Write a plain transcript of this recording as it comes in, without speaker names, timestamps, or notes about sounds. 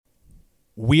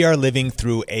We are living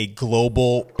through a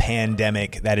global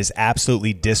pandemic that has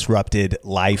absolutely disrupted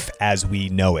life as we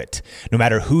know it. No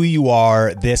matter who you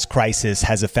are, this crisis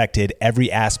has affected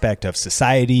every aspect of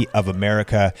society, of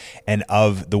America, and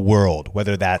of the world,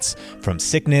 whether that's from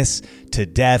sickness to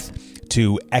death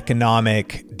to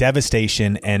economic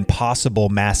devastation and possible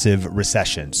massive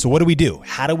recession. So what do?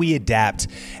 How do we adapt?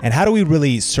 And how do we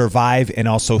really survive and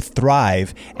also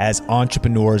thrive as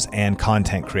entrepreneurs and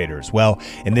content creators? Well,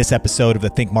 in this episode of the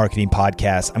Think Marketing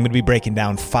Podcast, I'm going to be breaking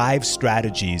down 5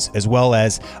 strategies as well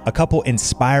as a couple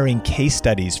inspiring case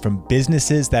studies from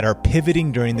businesses that are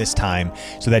pivoting during this time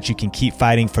so that you can keep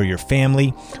fighting for your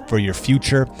family, for your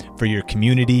future, for your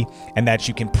community, and that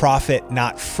you can profit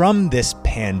not from this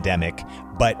pandemic,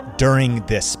 but during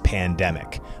this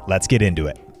pandemic. Let's get into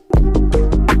it.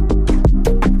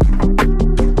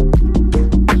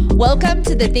 Welcome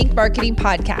to the Think Marketing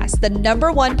Podcast, the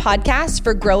 #1 podcast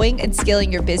for growing and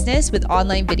scaling your business with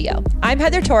online video. I'm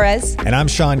Heather Torres. And I'm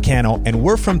Sean Cannell, and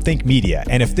we're from Think Media.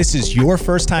 And if this is your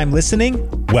first time listening,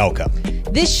 welcome.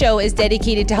 This show is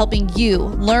dedicated to helping you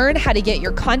learn how to get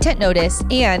your content noticed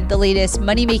and the latest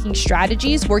money-making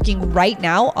strategies working right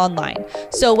now online.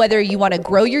 So whether you want to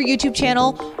grow your YouTube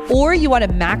channel or you want to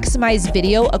maximize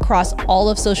video across all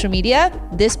of social media,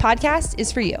 this podcast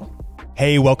is for you.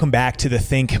 Hey, welcome back to the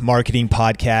Think Marketing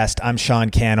Podcast. I'm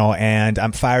Sean Cannell, and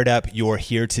I'm fired up you're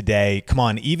here today. Come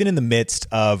on, even in the midst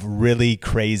of really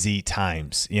crazy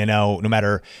times, no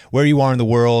matter where you are in the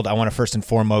world, I want to first and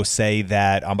foremost say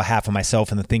that on behalf of myself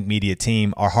and the Think Media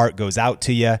team, our heart goes out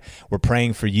to you. We're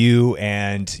praying for you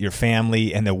and your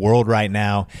family and the world right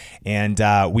now. And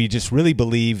we just really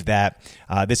believe that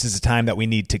this is a time that we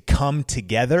need to come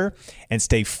together and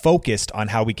stay focused on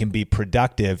how we can be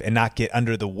productive and not get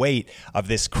under the weight of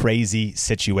this crazy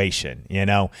situation.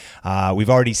 We've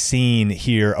already seen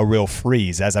here a real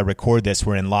freeze. As I record this,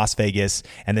 we're in Las Vegas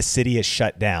and the city is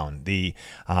shut down. The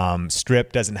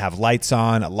strip doesn't have lights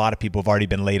on. A lot of people have already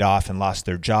been laid off and lost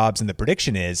their jobs. And the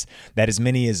prediction is that as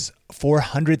many as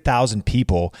 400,000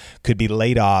 people could be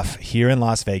laid off here in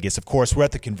Las Vegas. Of course, we're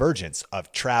at the convergence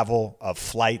of travel, of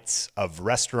flights, of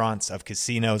restaurants, of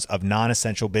casinos, of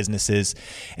non-essential businesses.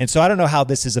 And so I don't know how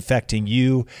this is affecting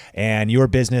you and your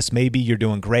business. Maybe you're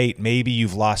doing great. Maybe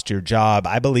you've lost your job.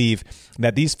 I believe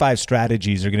that these 5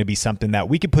 strategies are going to be something that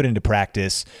we could put into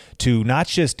practice to not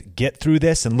just get through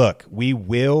this. And look, we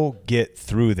will get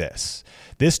through this.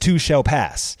 This too shall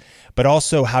pass. But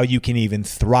also how you can even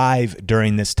thrive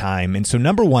during this time. And so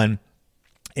number 1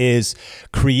 is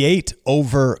create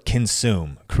over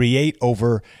consume. Create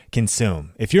over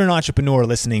consume. If you're an entrepreneur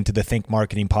listening to the Think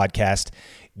Marketing Podcast,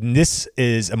 this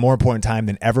is a more important time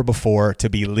than ever before to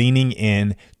be leaning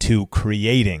in to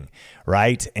creating,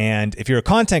 right? And if you're a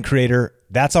content creator,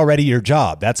 that's already your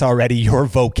job. That's already your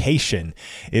vocation,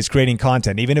 is creating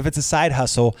content. Even if it's a side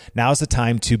hustle, now's the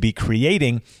time to be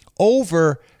creating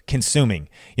over consuming.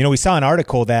 We saw an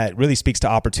article that really speaks to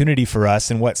opportunity for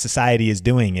us and what society is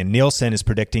doing. And Nielsen is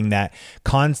predicting that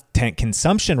content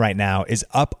consumption right now is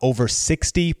up over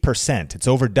 60%. It's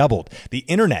over doubled. The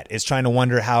internet is trying to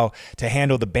wonder how to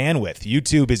handle the bandwidth.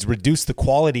 YouTube has reduced the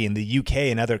quality in the UK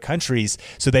and other countries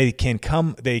so they can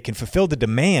fulfill the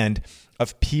demand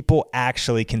of people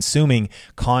actually consuming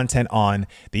content on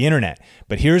the internet.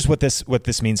 But here's what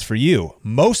this means for you.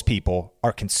 Most people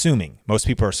are consuming. Most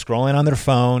people are scrolling on their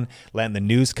phone, letting the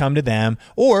news come to them,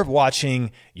 or watching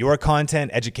your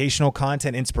content, educational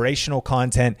content, inspirational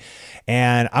content.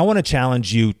 And I want to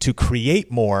challenge you to create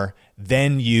more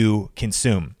than you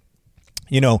consume.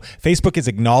 Facebook has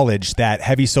acknowledged that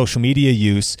heavy social media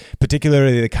use,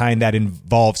 particularly the kind that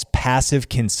involves passive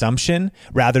consumption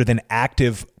rather than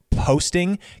active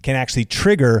posting, can actually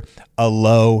trigger a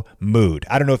low mood.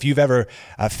 I don't know if you've ever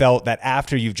felt that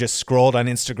after you've just scrolled on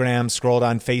Instagram, scrolled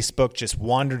on Facebook, just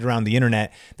wandered around the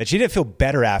internet, that you didn't feel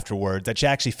better afterwards, that you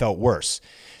actually felt worse.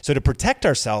 So to protect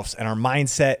ourselves and our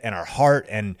mindset and our heart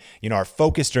and our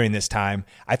focus during this time,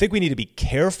 I think we need to be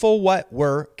careful what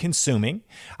we're consuming.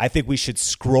 I think we should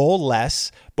scroll less,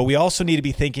 but we also need to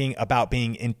be thinking about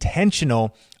being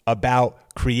intentional about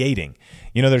creating.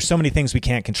 There's so many things we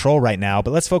can't control right now,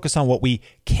 but let's focus on what we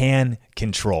can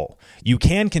control. You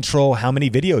can control how many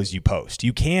videos you post.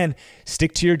 You can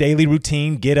stick to your daily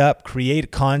routine, get up,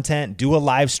 create content, do a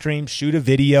live stream, shoot a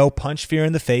video, punch fear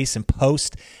in the face, and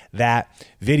post that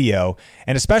video.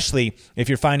 And especially if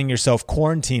you're finding yourself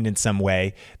quarantined in some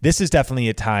way, this is definitely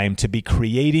a time to be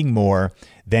creating more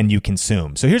than you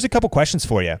consume. So here's a couple questions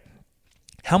for you.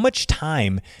 How much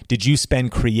time did you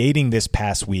spend creating this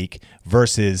past week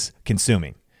versus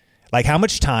consuming? Like, how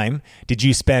much time did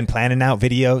you spend planning out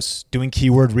videos, doing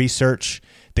keyword research,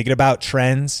 thinking about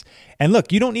trends? And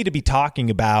look, you don't need to be talking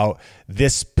about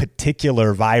this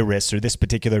particular virus or this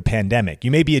particular pandemic. You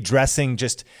may be addressing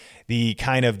just the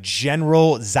kind of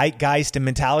general zeitgeist and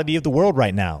mentality of the world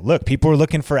right now. Look, people are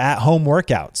looking for at-home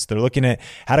workouts. They're looking at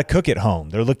how to cook at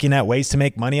home. They're looking at ways to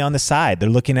make money on the side. They're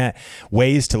looking at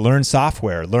ways to learn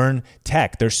software, learn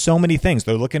tech. There's so many things.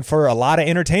 They're looking for a lot of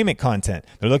entertainment content.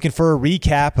 They're looking for a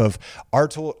recap of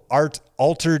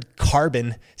Altered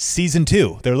Carbon Season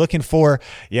 2. They're looking for,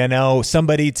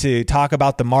 somebody to talk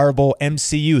about the Marvel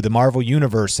MCU, the Marvel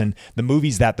Universe, and the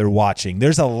movies that they're watching.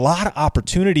 There's a lot of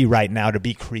opportunity right now to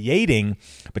be creating,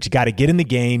 but you got to get in the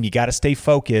game. You got to stay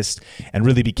focused and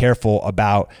really be careful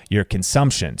about your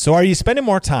consumption. So are you spending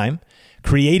more time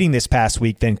creating this past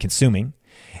week than consuming?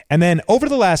 And then over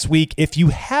the last week, if you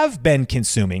have been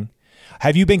consuming,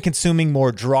 have you been consuming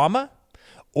more drama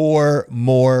or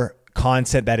more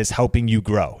content that is helping you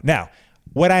grow? Now,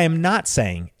 what I am not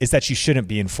saying is that you shouldn't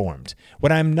be informed.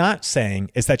 What I'm not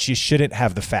saying is that you shouldn't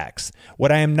have the facts.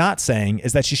 What I am not saying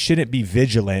is that you shouldn't be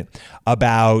vigilant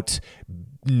about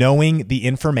knowing the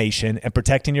information and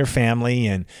protecting your family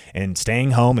and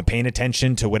staying home and paying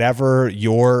attention to whatever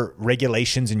your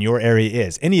regulations in your area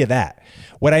is, any of that.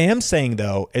 What I am saying,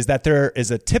 though, is that there is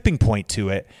a tipping point to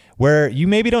it where you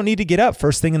maybe don't need to get up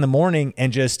first thing in the morning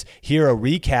and just hear a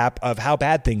recap of how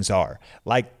bad things are.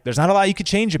 Like, there's not a lot you could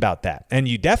change about that. And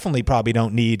you definitely probably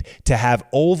don't need to have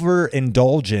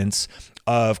overindulgence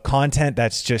of content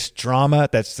that's just drama,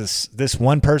 that's this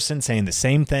one person saying the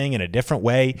same thing in a different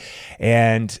way.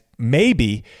 And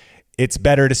maybe it's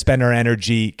better to spend our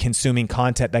energy consuming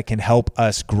content that can help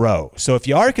us grow. So if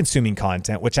you are consuming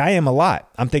content, which I am a lot,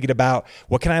 I'm thinking about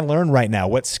what can I learn right now?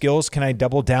 What skills can I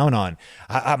double down on?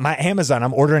 My Amazon,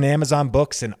 I'm ordering Amazon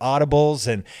books and Audibles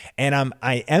and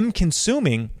I am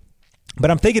consuming. But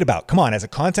I'm thinking about, come on, as a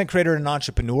content creator and an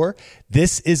entrepreneur,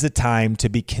 this is a time to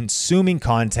be consuming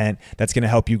content that's going to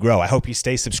help you grow. I hope you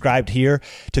stay subscribed here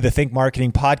to the Think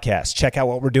Marketing Podcast. Check out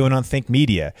what we're doing on Think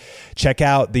Media. Check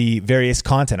out the various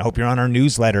content. I hope you're on our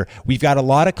newsletter. We've got a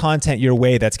lot of content your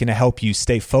way that's going to help you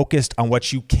stay focused on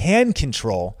what you can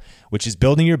control, which is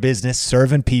building your business,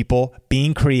 serving people,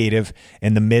 being creative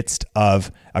in the midst of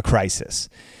a crisis.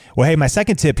 Well, hey, my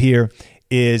second tip here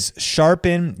is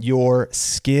sharpen your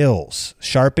skills.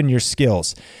 Sharpen your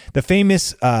skills. The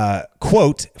famous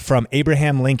quote from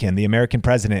Abraham Lincoln, the American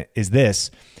president, is this: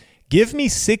 "Give me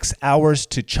 6 hours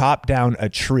to chop down a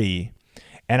tree,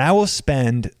 and I will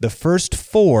spend the first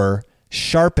 4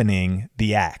 sharpening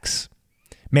the axe."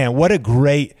 Man, what a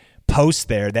great post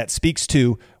there that speaks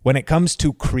to, when it comes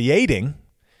to creating,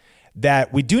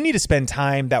 that we do need to spend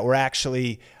time that we're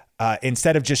actually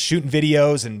instead of just shooting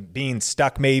videos and being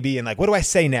stuck maybe and like, what do I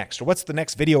say next? Or what's the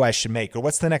next video I should make? Or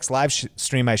what's the next live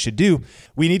stream I should do?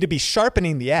 We need to be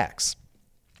sharpening the axe,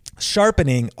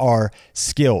 sharpening our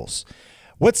skills.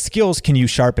 What skills can you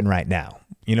sharpen right now?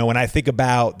 When I think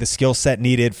about the skill set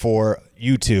needed for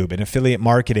YouTube and affiliate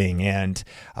marketing and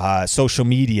social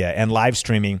media and live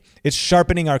streaming, it's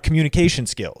sharpening our communication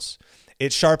skills.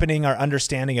 It's sharpening our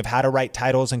understanding of how to write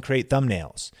titles and create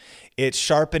thumbnails. It's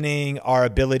sharpening our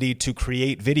ability to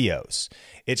create videos.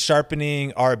 It's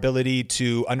sharpening our ability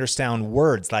to understand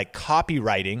words like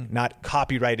copywriting, not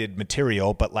copyrighted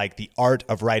material, but like the art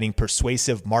of writing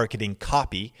persuasive marketing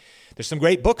copy. There's some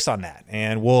great books on that.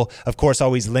 And we'll, of course,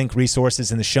 always link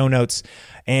resources in the show notes.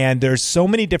 And there's so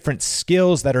many different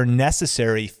skills that are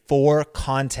necessary for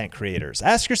content creators.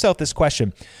 Ask yourself this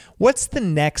question: what's the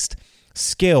next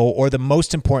skill or the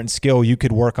most important skill you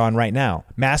could work on right now?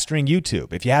 Mastering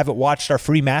YouTube. If you haven't watched our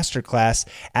free masterclass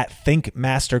at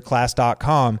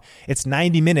thinkmasterclass.com, it's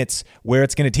 90 minutes where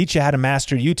it's going to teach you how to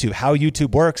master YouTube, how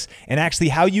YouTube works, and actually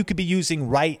how you could be using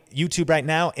YouTube right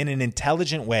now in an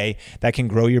intelligent way that can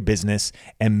grow your business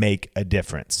and make a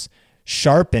difference.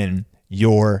 Sharpen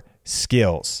your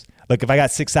skills. Look, if I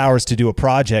got 6 hours to do a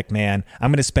project, man,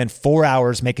 I'm going to spend 4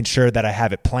 hours making sure that I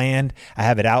have it planned, I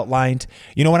have it outlined.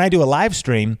 When I do a live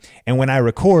stream and when I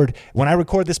record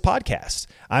this podcast,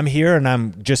 I'm here and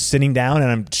I'm just sitting down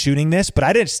and I'm shooting this, but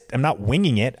I'm not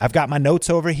winging it. I've got my notes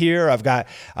over here.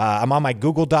 I'm on my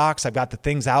Google Docs. I've got the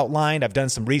things outlined. I've done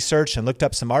some research and looked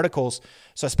up some articles.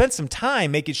 So I spent some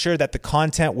time making sure that the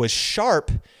content was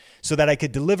sharp so that I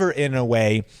could deliver in a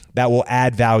way that will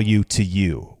add value to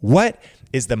you. What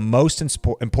is the most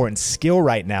important skill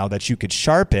right now that you could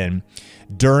sharpen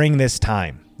during this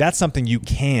time? That's something you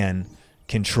can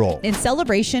control. In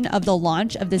celebration of the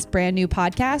launch of this brand new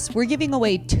podcast, we're giving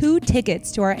away 2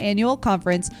 tickets to our annual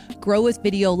conference, Grow with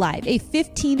Video Live, a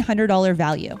 $1,500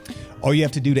 value. All you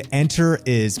have to do to enter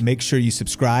is make sure you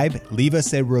subscribe, leave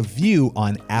us a review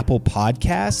on Apple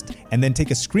Podcast, and then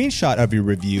take a screenshot of your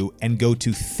review and go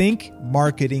to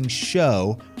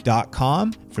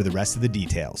thinkmarketingshow.com for the rest of the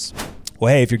details.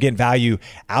 Well, hey, if you're getting value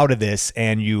out of this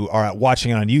and you are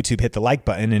watching it on YouTube, hit the like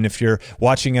button. And if you're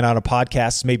watching it on a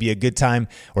podcast, maybe a good time,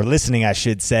 or listening, I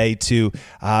should say, to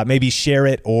maybe share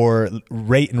it or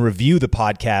rate and review the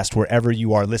podcast wherever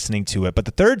you are listening to it. But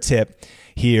the third tip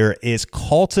here is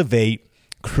cultivate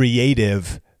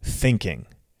creative thinking.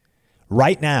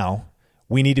 Right now,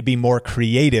 we need to be more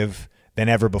creative than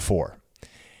ever before.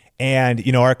 And,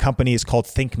 you know, our company is called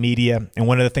Think Media. And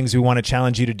one of the things we want to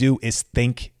challenge you to do is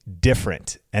think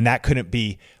different. And that couldn't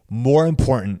be more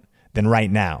important than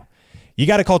right now. You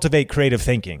got to cultivate creative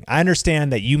thinking. I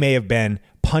understand that you may have been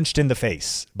punched in the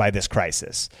face by this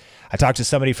crisis. I talked to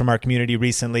somebody from our community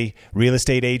recently, real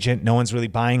estate agent. No one's really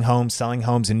buying homes, selling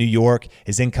homes in New York.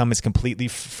 His income is completely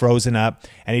frozen up,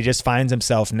 and he just finds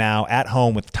himself now at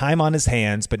home with time on his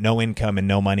hands, but no income and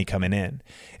no money coming in.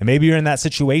 And maybe you're in that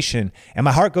situation, and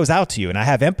my heart goes out to you, and I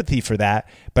have empathy for that,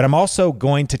 but I'm also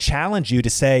going to challenge you to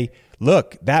say,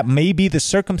 look, that may be the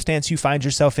circumstance you find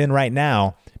yourself in right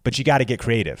now, but you got to get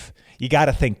creative. You got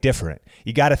to think different.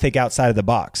 You got to think outside of the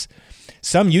box.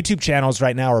 Some YouTube channels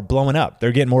right now are blowing up.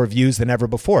 They're getting more views than ever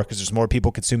before because there's more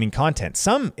people consuming content.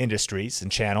 Some industries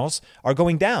and channels are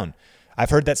going down. I've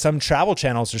heard that some travel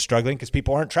channels are struggling because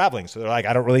people aren't traveling. So they're like,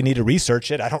 I don't really need to research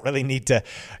it. I don't really need to,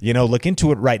 look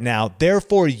into it right now.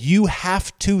 Therefore, you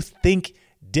have to think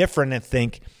different and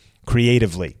think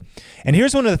creatively. And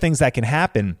here's one of the things that can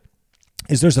happen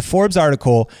is there's a Forbes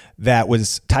article that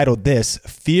was titled this: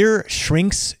 Fear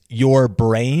shrinks your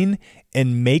brain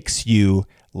and makes you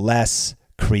less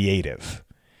creative.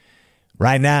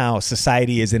 Right now,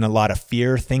 society is in a lot of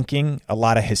fear thinking, a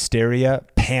lot of hysteria,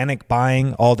 panic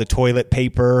buying all the toilet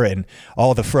paper and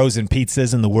all the frozen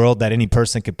pizzas in the world that any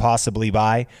person could possibly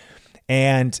buy.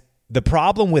 And the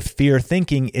problem with fear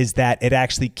thinking is that it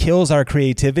actually kills our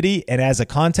creativity. And as a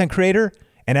content creator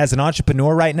and as an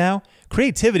entrepreneur right now,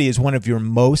 creativity is one of your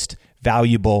most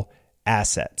valuable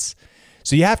assets.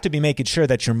 So you have to be making sure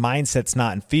that your mindset's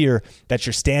not in fear, that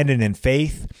you're standing in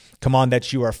faith. Come on,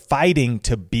 that you are fighting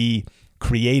to be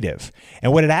creative.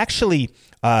 And what it actually,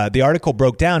 the article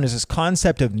broke down is this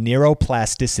concept of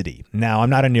neuroplasticity. Now,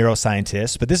 I'm not a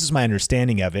neuroscientist, but this is my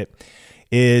understanding of it,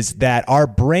 is that our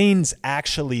brains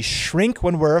actually shrink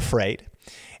when we're afraid.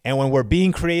 And when we're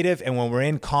being creative and when we're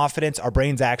in confidence, our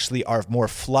brains actually are more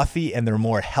fluffy and they're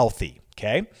more healthy,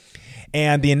 okay?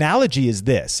 And the analogy is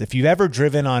this: if you've ever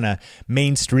driven on a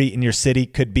main street in your city,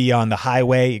 could be on the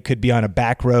highway, it could be on a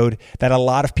back road that a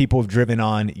lot of people have driven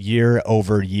on year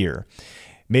over year.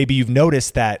 Maybe you've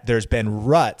noticed that there's been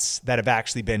ruts that have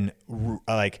actually been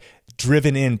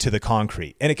driven into the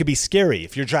concrete. And it could be scary.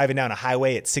 If you're driving down a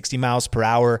highway at 60 miles per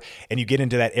hour and you get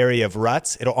into that area of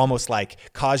ruts, it'll almost like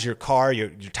cause your car, your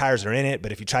tires are in it,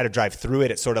 but if you try to drive through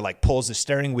it, it sort of like pulls the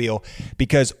steering wheel,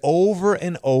 because over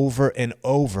and over and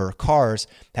over cars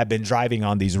have been driving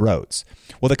on these roads.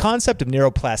 Well, the concept of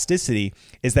neuroplasticity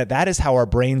is that is how our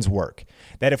brains work.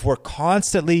 That if we're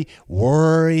constantly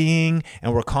worrying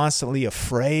and we're constantly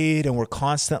afraid and we're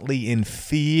constantly in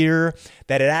fear,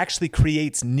 that it actually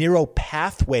creates neural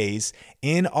pathways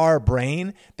in our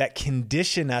brain that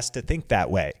condition us to think that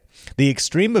way. The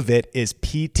extreme of it is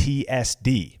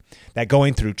PTSD, that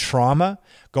going through trauma,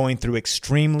 going through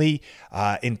extremely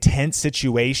intense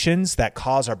situations that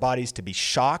cause our bodies to be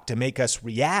shocked, to make us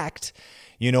react.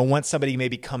 Once somebody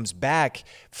maybe comes back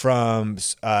from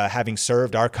having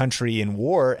served our country in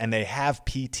war and they have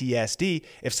PTSD,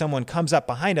 if someone comes up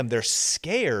behind them, they're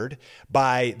scared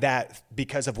by that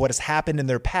because of what has happened in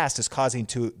their past is causing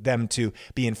them to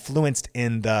be influenced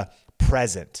in the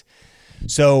present.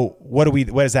 So what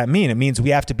does that mean? It means we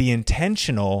have to be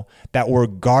intentional that we're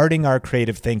guarding our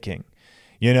creative thinking.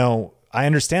 I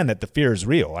understand that the fear is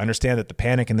real. I understand that the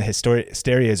panic and the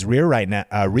hysteria is real right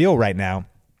now.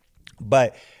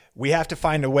 But we have to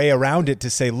find a way around it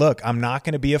to say, look, I'm not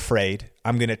going to be afraid.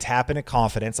 I'm going to tap into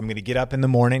confidence. I'm going to get up in the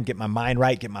morning, get my mind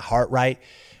right, get my heart right.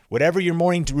 Whatever your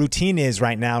morning routine is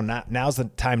right now, now's the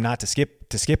time not to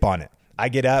skip on it. I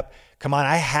get up. Come on,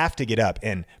 I have to get up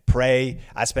and pray.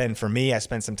 I spend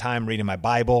some time reading my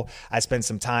Bible. I spend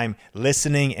some time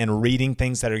listening and reading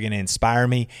things that are going to inspire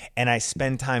me. And I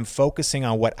spend time focusing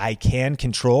on what I can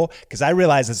control, because I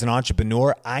realize as an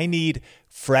entrepreneur, I need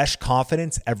fresh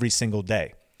confidence every single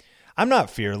day. I'm not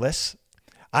fearless.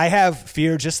 I have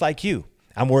fear just like you.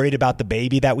 I'm worried about the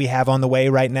baby that we have on the way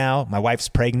right now. My wife's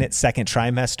pregnant, second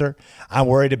trimester. I'm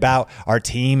worried about our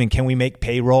team and can we make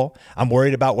payroll? I'm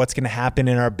worried about what's going to happen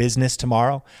in our business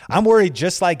tomorrow. I'm worried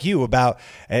just like you about,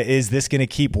 is this going to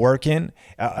keep working?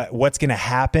 What's going to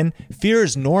happen? Fear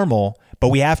is normal, but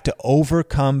we have to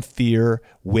overcome fear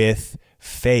with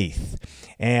faith.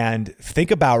 And think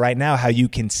about right now how you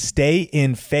can stay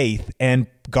in faith and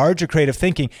guard your creative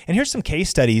thinking. And here's some case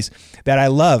studies that I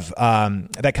love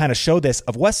that kind of show this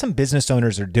of what some business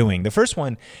owners are doing. The first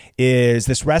one is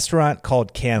this restaurant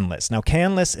called Canlis. Now,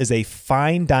 Canlis is a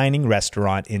fine dining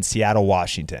restaurant in Seattle,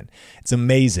 Washington. It's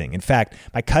amazing. In fact,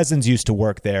 my cousins used to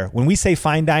work there. When we say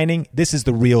fine dining, this is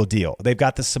the real deal. They've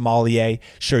got the sommelier.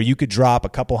 Sure, you could drop a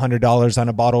couple $100s on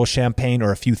a bottle of champagne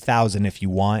or a few thousand if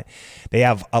you want. They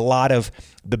have a lot of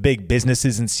the big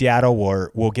businesses in Seattle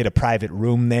will get a private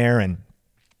room there. And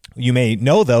you may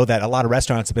know, though, that a lot of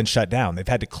restaurants have been shut down. They've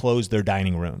had to close their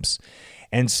dining rooms.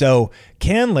 And so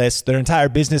Canlis, their entire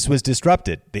business was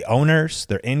disrupted. The owners,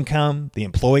 their income, the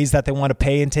employees that they want to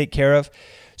pay and take care of.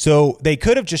 So they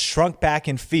could have just shrunk back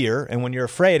in fear. And when you're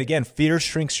afraid, again, fear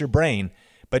shrinks your brain.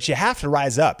 But you have to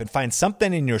rise up and find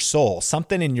something in your soul,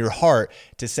 something in your heart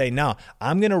to say, no,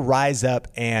 I'm going to rise up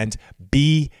and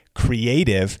be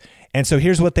creative. And so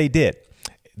here's what they did.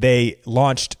 They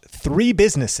launched 3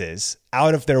 businesses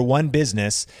out of their one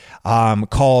business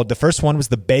called, the first one was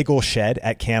the Bagel Shed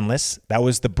at Canlis. That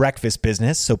was the breakfast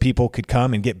business. So people could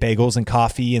come and get bagels and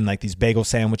coffee and like these bagel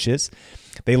sandwiches.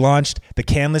 They launched the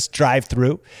Canlis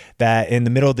drive-thru that in the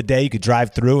middle of the day, you could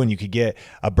drive through and you could get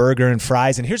a burger and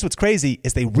fries. And here's what's crazy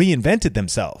is they reinvented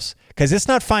themselves because it's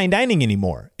not fine dining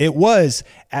anymore. It was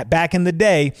back in the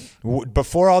day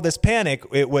before all this panic,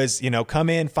 it was, come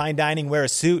in, fine dining, wear a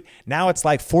suit. Now it's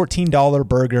like $14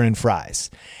 burger and fries.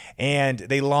 And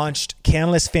they launched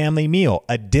Canlis Family Meal,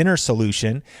 a dinner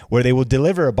solution where they will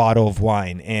deliver a bottle of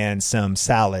wine and some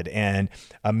salad and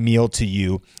a meal to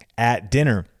you at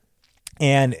dinner.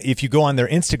 And if you go on their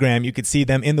Instagram, you could see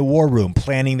them in the war room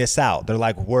planning this out. They're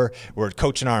like, we're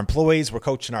coaching our employees, we're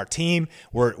coaching our team,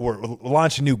 we're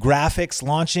launching new graphics,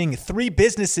 launching 3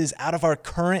 businesses out of our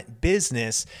current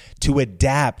business to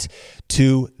adapt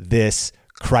to this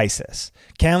crisis.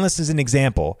 Canlis is an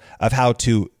example of how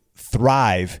to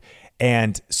thrive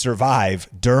and survive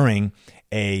during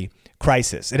a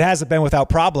crisis. It hasn't been without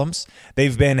problems.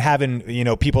 They've been having,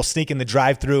 people sneak in the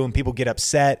drive-thru and people get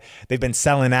upset. They've been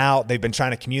selling out. They've been trying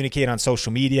to communicate on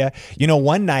social media.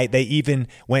 One night they even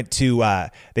went to,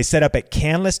 they set up at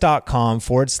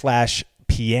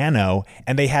canlis.com/piano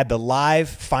and they had the live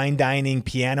fine dining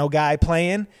piano guy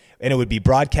playing and it would be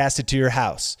broadcasted to your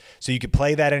house. So you could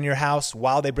play that in your house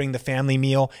while they bring the family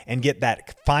meal and get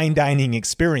that fine dining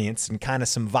experience and kind of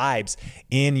some vibes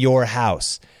in your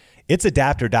house. It's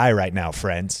adapt or die right now,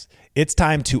 friends. It's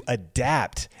time to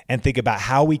adapt and think about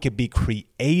how we could be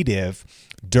creative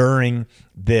during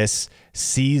this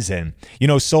season.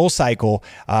 Soul Cycle,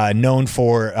 known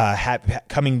for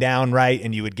coming down, right?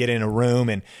 And you would get in a room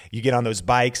and you get on those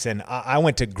bikes. And I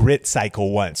went to Grit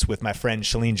Cycle once with my friend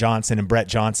Shalene Johnson and Brett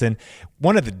Johnson.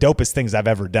 One of the dopest things I've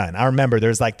ever done. I remember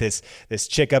there's like this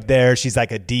chick up there. She's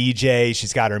like a DJ.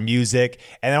 She's got her music.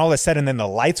 And then all of a sudden, then the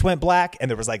lights went black and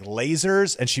there was like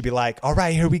lasers. And she'd be like, all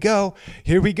right, here we go.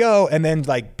 Here we go. And then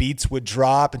like beats would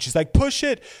drop. And she's like, push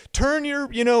it. Turn your,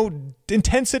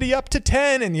 intensity up to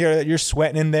 10. And you're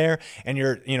sweating in there and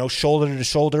you're, shoulder to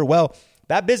shoulder. Well,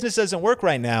 that business doesn't work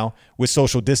right now with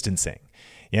social distancing.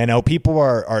 People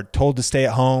are told to stay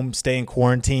at home, stay in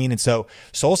quarantine. And so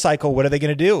Soul Cycle, what are they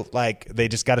going to do? Like they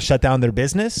just got to shut down their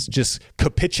business, just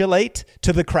capitulate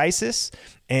to the crisis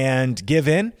and give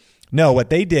in? No, what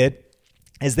they did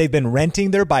is they've been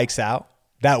renting their bikes out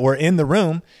that were in the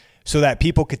room so that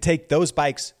people could take those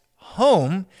bikes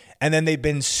home. And then they've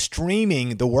been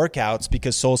streaming the workouts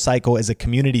because Soul Cycle is a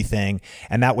community thing.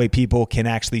 And that way people can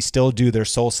actually still do their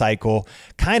Soul Cycle,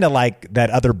 kind of like that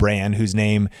other brand whose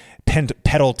name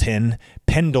Pendleton.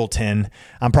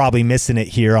 I'm probably missing it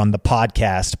here on the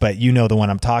podcast, but you know the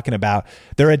one I'm talking about.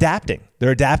 They're adapting.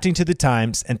 They're adapting to the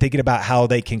times and thinking about how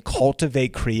they can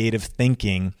cultivate creative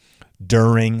thinking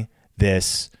during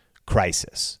this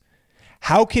crisis.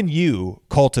 How can you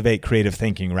cultivate creative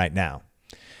thinking right now?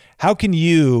 How can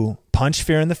you punch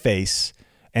fear in the face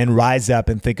and rise up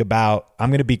and think about, I'm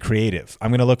going to be creative.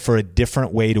 I'm going to look for a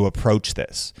different way to approach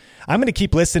this. I'm going to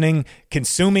keep listening,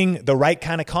 consuming the right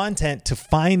kind of content to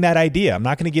find that idea. I'm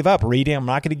not going to give up reading. I'm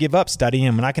not going to give up studying.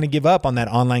 I'm not going to give up on that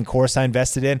online course I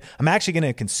invested in. I'm actually going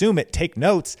to consume it, take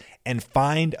notes, and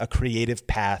find a creative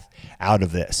path out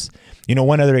of this.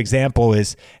 One other example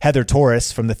is Heather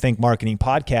Torres from the Think Marketing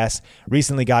podcast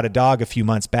recently got a dog a few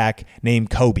months back named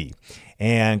Kobe.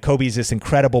 And Kobe's this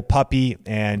incredible puppy.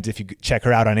 And if you check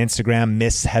her out on Instagram,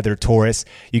 Miss Heather Torres,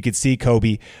 you could see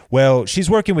Kobe. Well, she's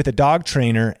working with a dog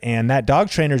trainer, and that dog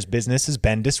trainer's business has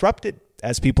been disrupted,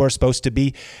 as people are supposed to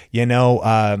be,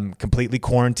 completely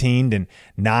quarantined and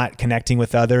not connecting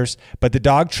with others. But the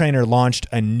dog trainer launched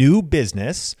a new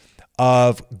business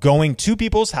of going to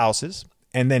people's houses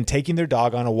and then taking their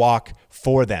dog on a walk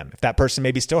for them. If that person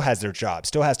maybe still has their job,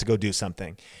 still has to go do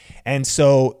something. And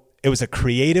so it was a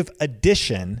creative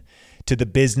addition to the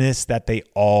business that they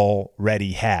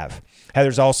already have.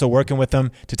 Heather's also working with them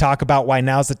to talk about why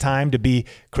now's the time to be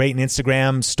creating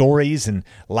Instagram stories and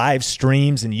live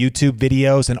streams and YouTube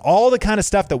videos and all the kind of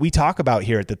stuff that we talk about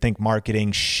here at the Think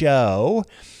Marketing Show,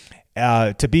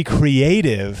 to be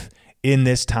creative in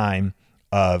this time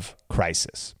of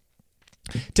crisis.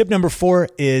 Tip number 4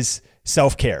 is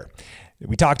self-care.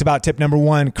 We talked about tip number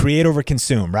 1, create over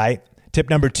consume, right? Tip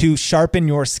number 2, sharpen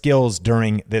your skills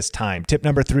during this time. Tip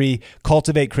number 3,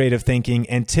 cultivate creative thinking.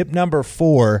 And tip number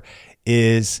 4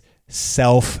 is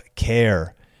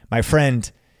self-care. My friend,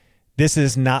 this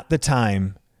is not the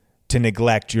time to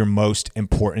neglect your most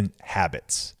important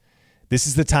habits. This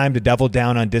is the time to double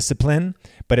down on discipline,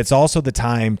 but it's also the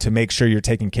time to make sure you're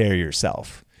taking care of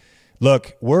yourself.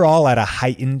 Look, we're all at a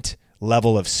heightened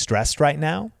level of stress right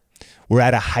now. We're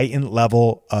at a heightened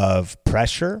level of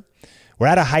pressure. We're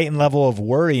at a heightened level of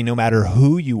worry no matter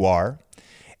who you are.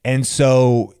 And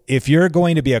so if you're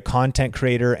going to be a content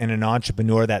creator and an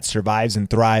entrepreneur that survives and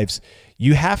thrives,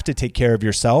 you have to take care of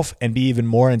yourself and be even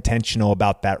more intentional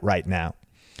about that right now.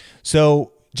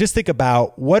 So just think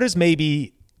about what is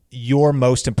maybe your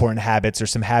most important habits or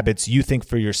some habits you think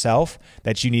for yourself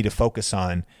that you need to focus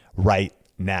on right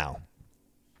now.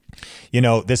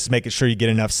 This is making sure you get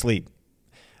enough sleep.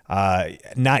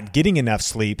 Not getting enough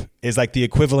sleep is like the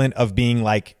equivalent of being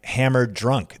like hammered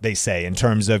drunk, they say, in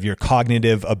terms of your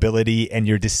cognitive ability and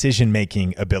your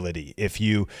decision-making ability. If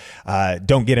you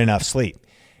don't get enough sleep,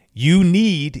 you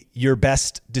need your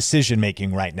best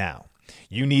decision-making right now.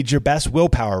 You need your best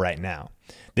willpower right now.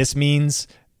 This means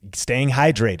staying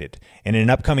hydrated. And in an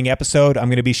upcoming episode, I'm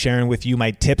going to be sharing with you my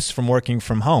tips from working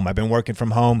from home. I've been working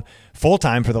from home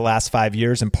full-time for the last 5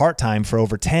 years and part-time for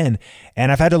over 10.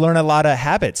 And I've had to learn a lot of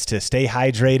habits to stay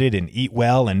hydrated and eat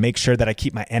well and make sure that I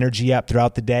keep my energy up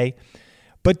throughout the day.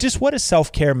 But just what does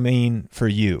self-care mean for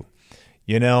you?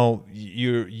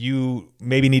 You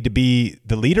maybe need to be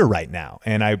the leader right now.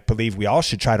 And I believe we all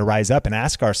should try to rise up and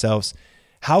ask ourselves,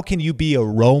 how can you be a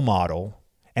role model?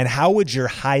 And how would your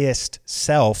highest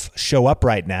self show up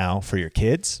right now for your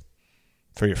kids,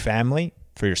 for your family,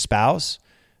 for your spouse,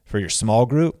 for your small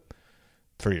group,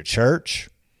 for your church,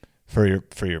 for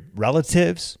your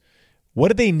relatives? What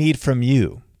do they need from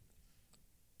you?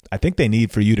 I think they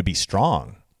need for you to be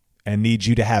strong and need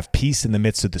you to have peace in the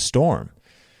midst of the storm.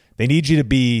 They need you to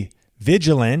be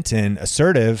vigilant and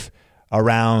assertive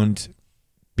around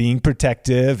being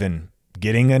protective and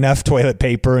getting enough toilet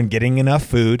paper and getting enough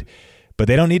food. But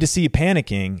they don't need to see you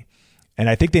panicking, and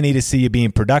I think they need to see you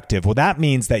being productive. Well, that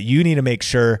means that you need to make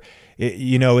sure,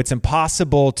 it's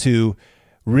impossible to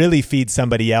really feed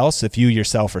somebody else if you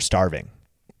yourself are starving.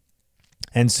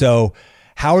 And so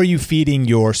how are you feeding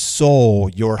your soul,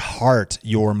 your heart,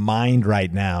 your mind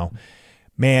right now?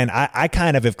 Man, I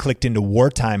kind of have clicked into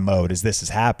wartime mode as this has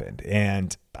happened,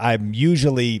 and I'm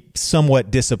usually somewhat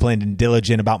disciplined and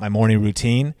diligent about my morning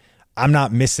routine. I'm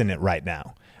not missing it right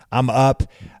now. I'm up.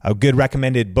 A good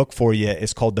recommended book for you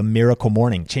is called The Miracle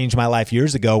Morning. Changed my life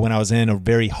years ago when I was in a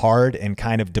very hard and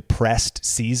kind of depressed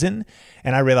season.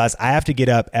 And I realized I have to get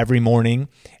up every morning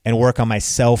and work on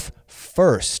myself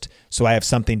first so I have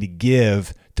something to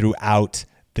give throughout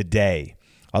the day.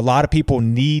 A lot of people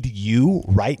need you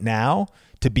right now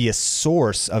to be a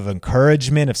source of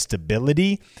encouragement, of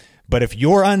stability. But if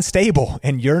you're unstable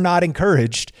and you're not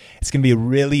encouraged, it's going to be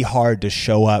really hard to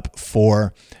show up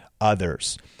for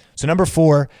others. So number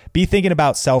 4, be thinking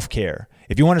about self-care.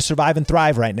 If you want to survive and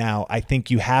thrive right now, I think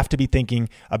you have to be thinking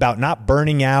about not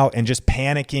burning out and just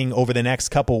panicking over the next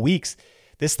couple weeks.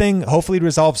 This thing hopefully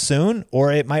resolves soon,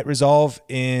 or it might resolve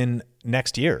in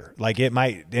next year. Like it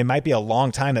might be a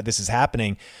long time that this is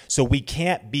happening. So we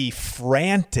can't be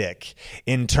frantic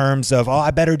in terms of, I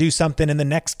better do something in the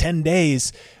next 10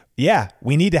 days. Yeah,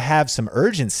 we need to have some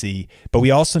urgency, but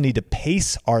we also need to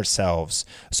pace ourselves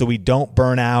so we don't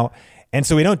burn out. And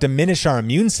so we don't diminish our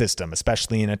immune system,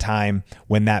 especially in a time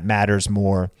when that matters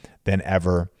more than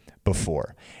ever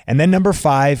before. And then number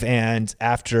 5, and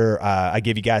after I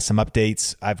give you guys some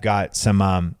updates, I've got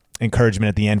some encouragement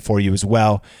at the end for you as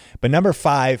well. But number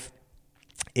 5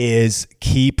 is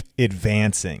keep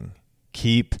advancing.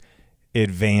 Keep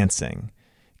advancing.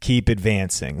 Keep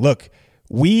advancing. Look,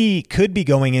 we could be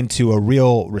going into a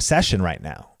real recession right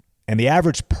now. And the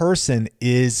average person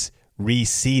is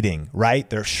receding, right?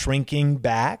 They're shrinking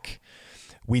back.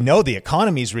 We know the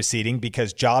economy is receding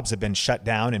because jobs have been shut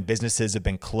down and businesses have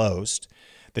been closed.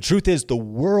 The truth is the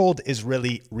world is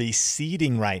really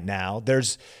receding right now.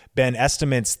 There's been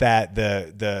estimates that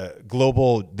the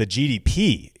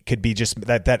GDP could be just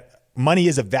that money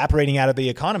is evaporating out of the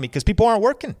economy because people aren't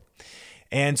working.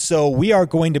 And so we are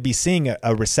going to be seeing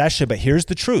a recession, but here's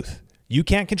the truth. You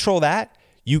can't control that.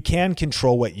 You can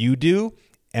control what you do.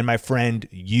 And my friend,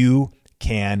 you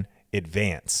can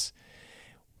advance.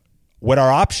 What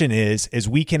our option is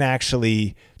we can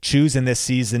actually choose in this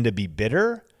season to be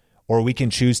bitter, or we can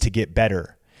choose to get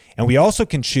better. And we also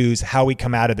can choose how we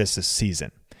come out of this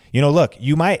season. Look,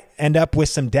 you might end up with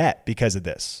some debt because of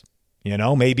this.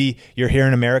 Maybe you're here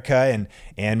in America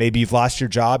and maybe you've lost your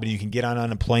job and you can get on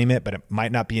unemployment, but it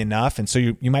might not be enough. And so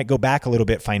you might go back a little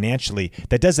bit financially.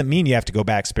 That doesn't mean you have to go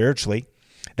back spiritually.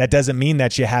 That doesn't mean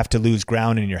that you have to lose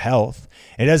ground in your health.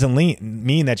 It doesn't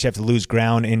mean that you have to lose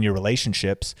ground in your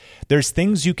relationships. There's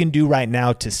things you can do right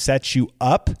now to set you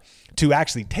up to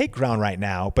actually take ground right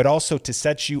now, but also to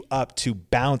set you up to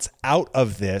bounce out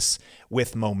of this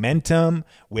with momentum,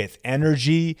 with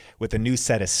energy, with a new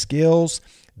set of skills.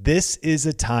 This is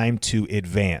a time to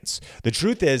advance. The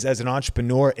truth is, as an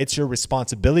entrepreneur, it's your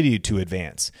responsibility to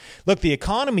advance. Look, the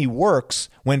economy works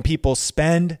when people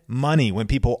spend money, when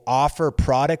people offer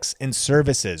products and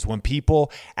services, when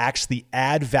people actually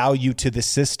add value to the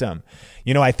system.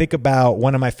 I think about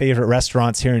one of my favorite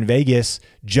restaurants here in Vegas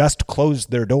just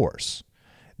closed their doors.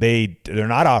 They're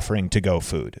not offering to-go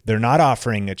food. They're not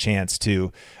offering a chance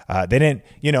to,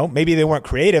 maybe they weren't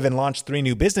creative and launched 3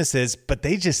 new businesses, but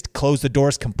they just closed the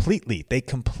doors completely. They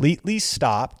completely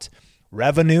stopped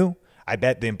revenue. I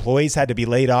bet the employees had to be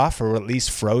laid off or at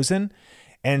least frozen.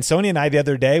 And Sonia and I the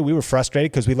other day, we were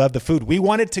frustrated because we love the food. We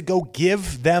wanted to go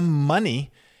give them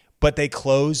money, but they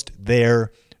closed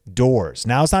their doors.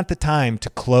 Now's not the time to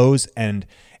close and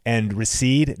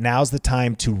recede. Now's the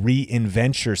time to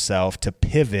reinvent yourself, to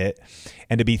pivot,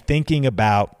 and to be thinking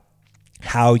about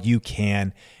how you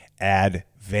can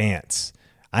advance.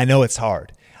 I know it's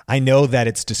hard. I know that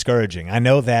it's discouraging. I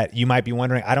know that you might be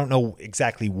wondering, I don't know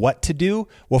exactly what to do.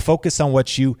 Well, focus on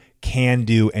what you can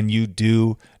do, and you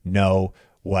do know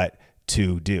what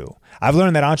to do. I've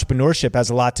learned that entrepreneurship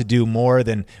has a lot to do more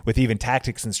than with even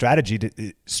tactics and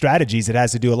strategies. It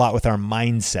has to do a lot with our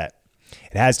mindset.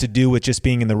 It has to do with just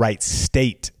being in the right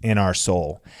state in our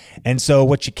soul. And so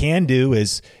what you can do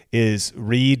is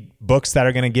read books that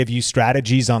are going to give you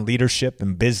strategies on leadership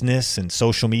and business and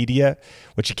social media.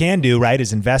 What you can do, right,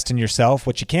 is invest in yourself.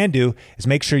 What you can do is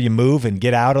make sure you move and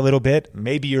get out a little bit.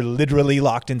 Maybe you're literally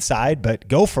locked inside, but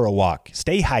go for a walk.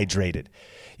 Stay hydrated.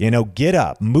 Get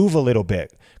up, move a little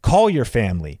bit. Call your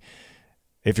family.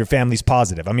 If your family's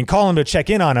positive. Call them to check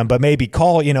in on them, but maybe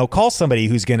call somebody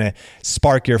who's going to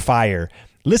spark your fire.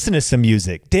 Listen to some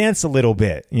music, dance a little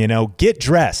bit, get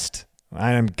dressed.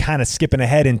 I'm kind of skipping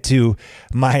ahead into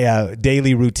my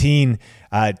daily routine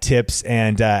tips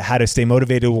and how to stay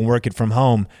motivated when working from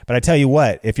home. But I tell you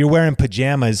what, if you're wearing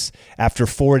pajamas after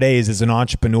 4 days as an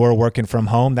entrepreneur working from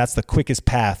home, that's the quickest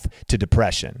path to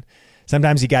depression.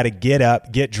 Sometimes you got to get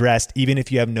up, get dressed, even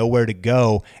if you have nowhere to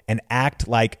go, and act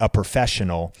like a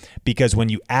professional. Because when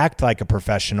you act like a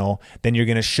professional, then you're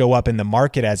going to show up in the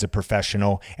market as a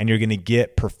professional and you're going to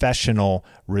get professional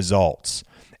results.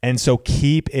 And so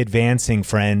keep advancing,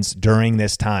 friends, during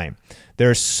this time.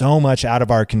 There's so much out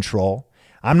of our control.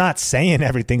 I'm not saying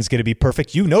everything's going to be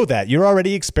perfect. You know that. You're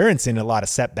already experiencing a lot of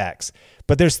setbacks.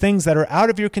 But there's things that are out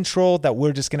of your control that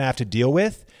we're just going to have to deal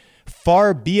with.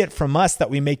 Far be it from us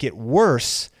that we make it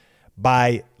worse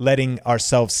by letting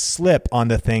ourselves slip on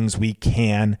the things we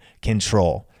can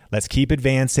control. Let's keep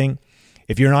advancing.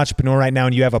 If you're an entrepreneur right now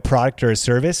and you have a product or a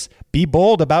service, be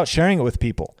bold about sharing it with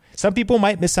people. Some people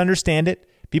might misunderstand it.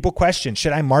 People question,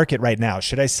 should I market right now?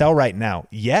 Should I sell right now?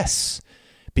 Yes,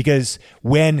 because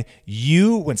when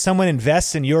someone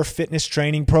invests in your fitness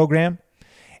training program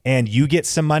and you get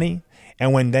some money,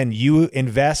 and when then you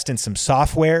invest in some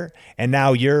software and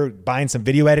now you're buying some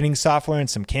video editing software and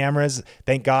some cameras,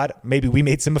 thank God, maybe we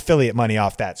made some affiliate money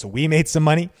off that. So we made some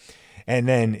money. And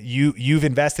then you've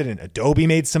invested in Adobe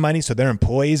made some money, so their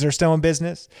employees are still in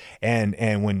business.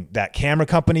 And when that camera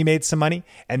company made some money,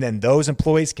 and then those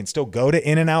employees can still go to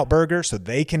In-N-Out Burger so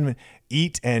they can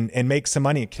eat and make some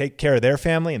money and take care of their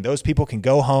family. And those people can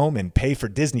go home and pay for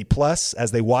Disney Plus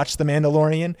as they watch The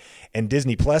Mandalorian. And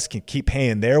Disney Plus can keep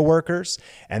paying their workers.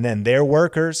 And then their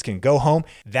workers can go home.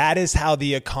 That is how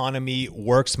the economy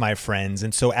works, my friends.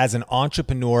 And so as an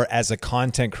entrepreneur, as a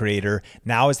content creator,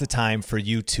 now is the time for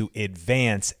you to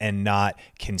advance and not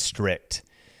constrict.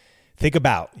 Think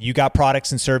about, you got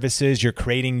products and services, you're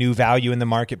creating new value in the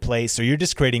marketplace, or you're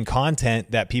just creating content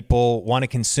that people want to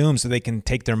consume so they can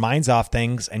take their minds off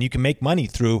things, and you can make money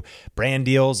through brand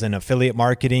deals and affiliate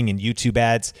marketing and YouTube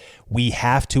ads. We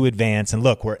have to advance, and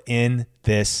look, we're in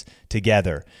this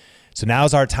together. So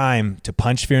now's our time to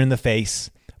punch fear in the face,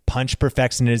 punch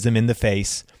perfectionism in the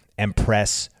face, and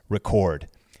press record.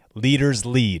 Leaders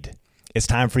lead. It's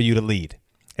time for you to lead.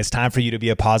 It's time for you to be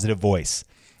a positive voice.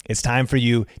 It's time for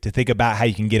you to think about how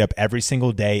you can get up every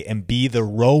single day and be the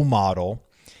role model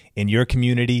in your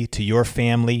community, to your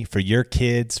family, for your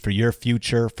kids, for your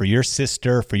future, for your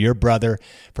sister, for your brother,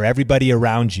 for everybody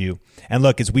around you. And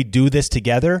look, as we do this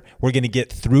together, we're going to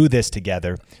get through this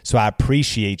together. So I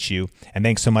appreciate you, and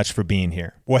thanks so much for being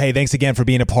here. Well, hey, thanks again for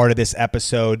being a part of this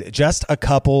episode. Just a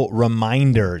couple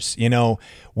reminders.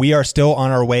 We are still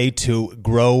on our way to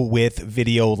Grow with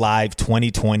Video Live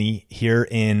 2020 here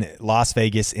in Las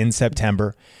Vegas in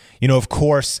September. Of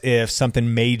course, if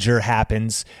something major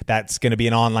happens, that's going to be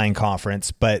an online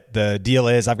conference. But the deal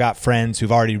is I've got friends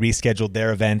who've already rescheduled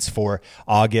their events for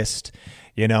August.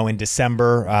 In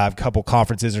December, a couple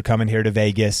conferences are coming here to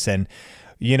Vegas. And,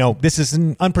 this is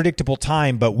an unpredictable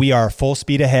time, but we are full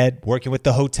speed ahead, working with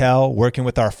the hotel, working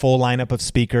with our full lineup of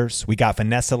speakers. We got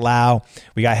Vanessa Lau,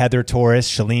 we got Heather Torres,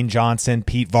 Shalene Johnson,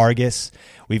 Pete Vargas.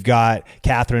 We've got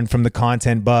Catherine from The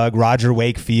Content Bug, Roger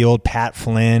Wakefield, Pat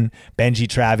Flynn, Benji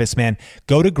Travis. Man,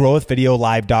 go to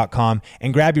growwithvideolive.com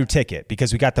and grab your ticket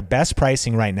because we got the best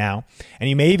pricing right now. And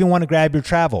you may even want to grab your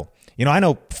travel. I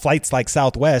know flights like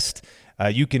Southwest,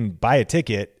 you can buy a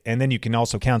ticket and then you can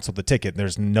also cancel the ticket.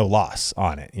 There's no loss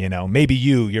on it. Maybe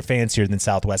you're fancier than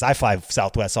Southwest. I fly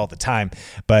Southwest all the time,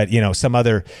 but some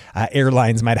other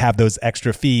airlines might have those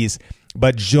extra fees.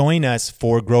 But join us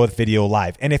for Grow with Video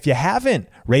Live. And if you haven't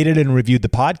rated and reviewed the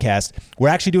podcast, we're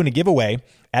actually doing a giveaway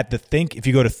at if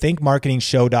you go to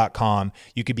thinkmarketingshow.com,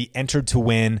 you could be entered to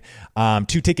win 2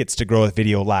 tickets to Grow with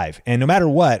Video Live. And no matter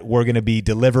what, we're going to be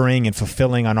delivering and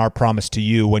fulfilling on our promise to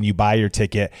you when you buy your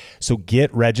ticket. So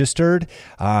get registered.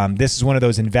 This is one of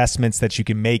those investments that you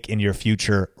can make in your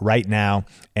future right now.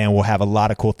 And we'll have a lot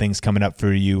of cool things coming up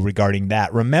for you regarding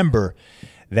that. Remember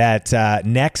that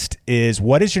next is,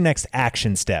 what is your next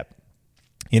action step?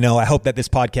 I hope that this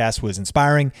podcast was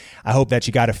inspiring. I hope that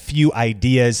you got a few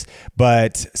ideas,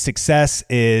 but success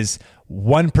is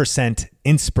 1%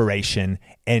 inspiration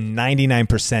and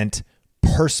 99%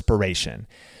 perspiration.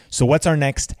 So what's our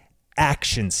next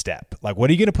action step? Like, what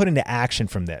are you going to put into action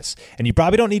from this? And you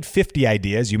probably don't need 50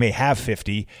 ideas. You may have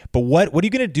 50, but what are you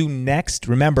going to do next?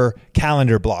 Remember,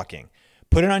 calendar blocking.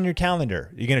 Put it on your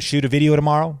calendar. You're going to shoot a video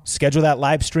tomorrow, schedule that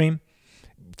live stream,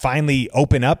 finally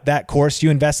open up that course you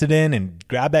invested in and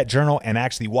grab that journal and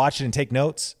actually watch it and take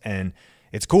notes. And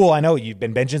it's cool. I know you've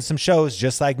been binging some shows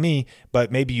just like me, but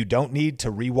maybe you don't need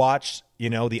to rewatch,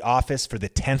 The Office for the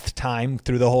 10th time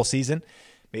through the whole season.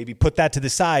 Maybe put that to the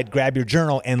side, grab your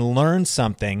journal and learn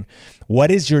something. What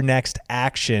is your next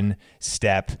action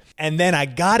step? And then I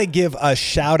got to give a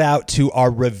shout out to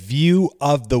our review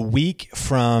of the week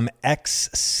from X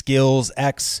Skills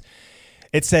X.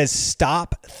 It says,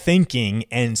 stop thinking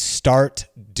and start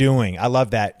doing. I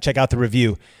love that. Check out the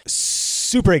review.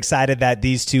 Super excited that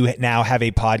these two now have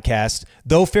a podcast.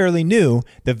 Though fairly new,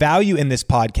 the value in this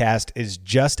podcast is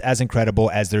just as incredible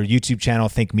as their YouTube channel,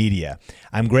 Think Media.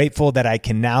 I'm grateful that I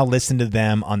can now listen to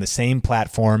them on the same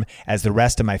platform as the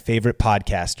rest of my favorite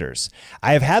podcasters.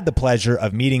 I have had the pleasure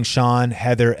of meeting Sean,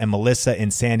 Heather, and Melissa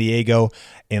in San Diego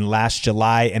in last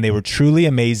July, and they were truly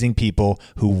amazing people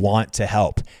who want to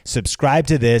help. Subscribe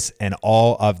to this and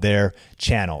all of their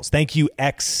channels. Thank you,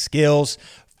 X Skills,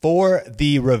 for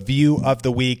the review of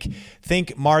the week.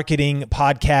 Think Marketing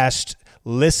podcast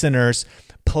listeners,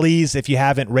 please, if you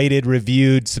haven't rated,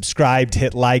 reviewed, subscribed,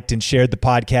 hit liked, and shared the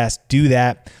podcast, do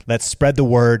that. Let's spread the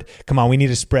word. Come on, we need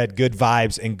to spread good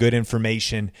vibes and good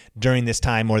information during this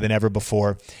time more than ever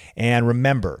before. And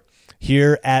remember,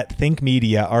 here at Think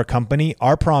Media, our company,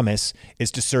 our promise is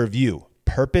to serve you,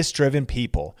 purpose-driven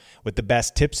people, with the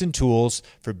best tips and tools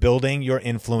for building your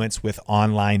influence with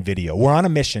online video. We're on a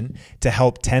mission to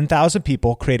help 10,000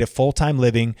 people create a full-time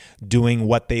living doing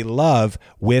what they love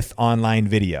with online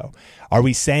video. Are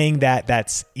we saying that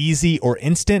that's easy or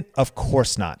instant? Of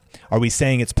course not. Are we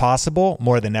saying it's possible?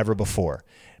 More than ever before.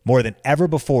 More than ever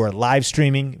before, live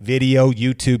streaming, video,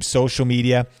 YouTube, social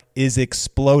media, is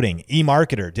exploding.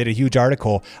 eMarketer did a huge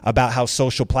article about how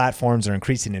social platforms are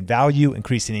increasing in value,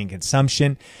 increasing in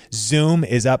consumption. Zoom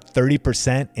is up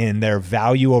 30% in their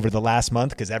value over the last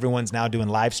month because everyone's now doing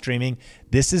live streaming.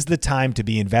 This is the time to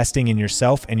be investing in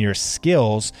yourself and your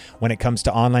skills when it comes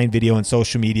to online video and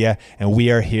social media, and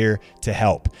we are here to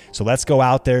help. So let's go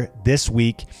out there this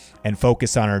week and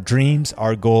focus on our dreams,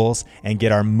 our goals, and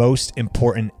get our most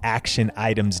important action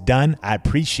items done. I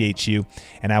appreciate you,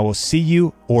 and I will see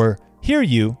you or hear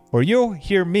you, or you'll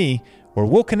hear me, or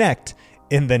we'll connect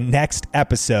in the next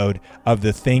episode of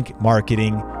the Think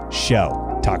Marketing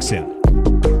Show. Talk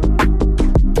soon.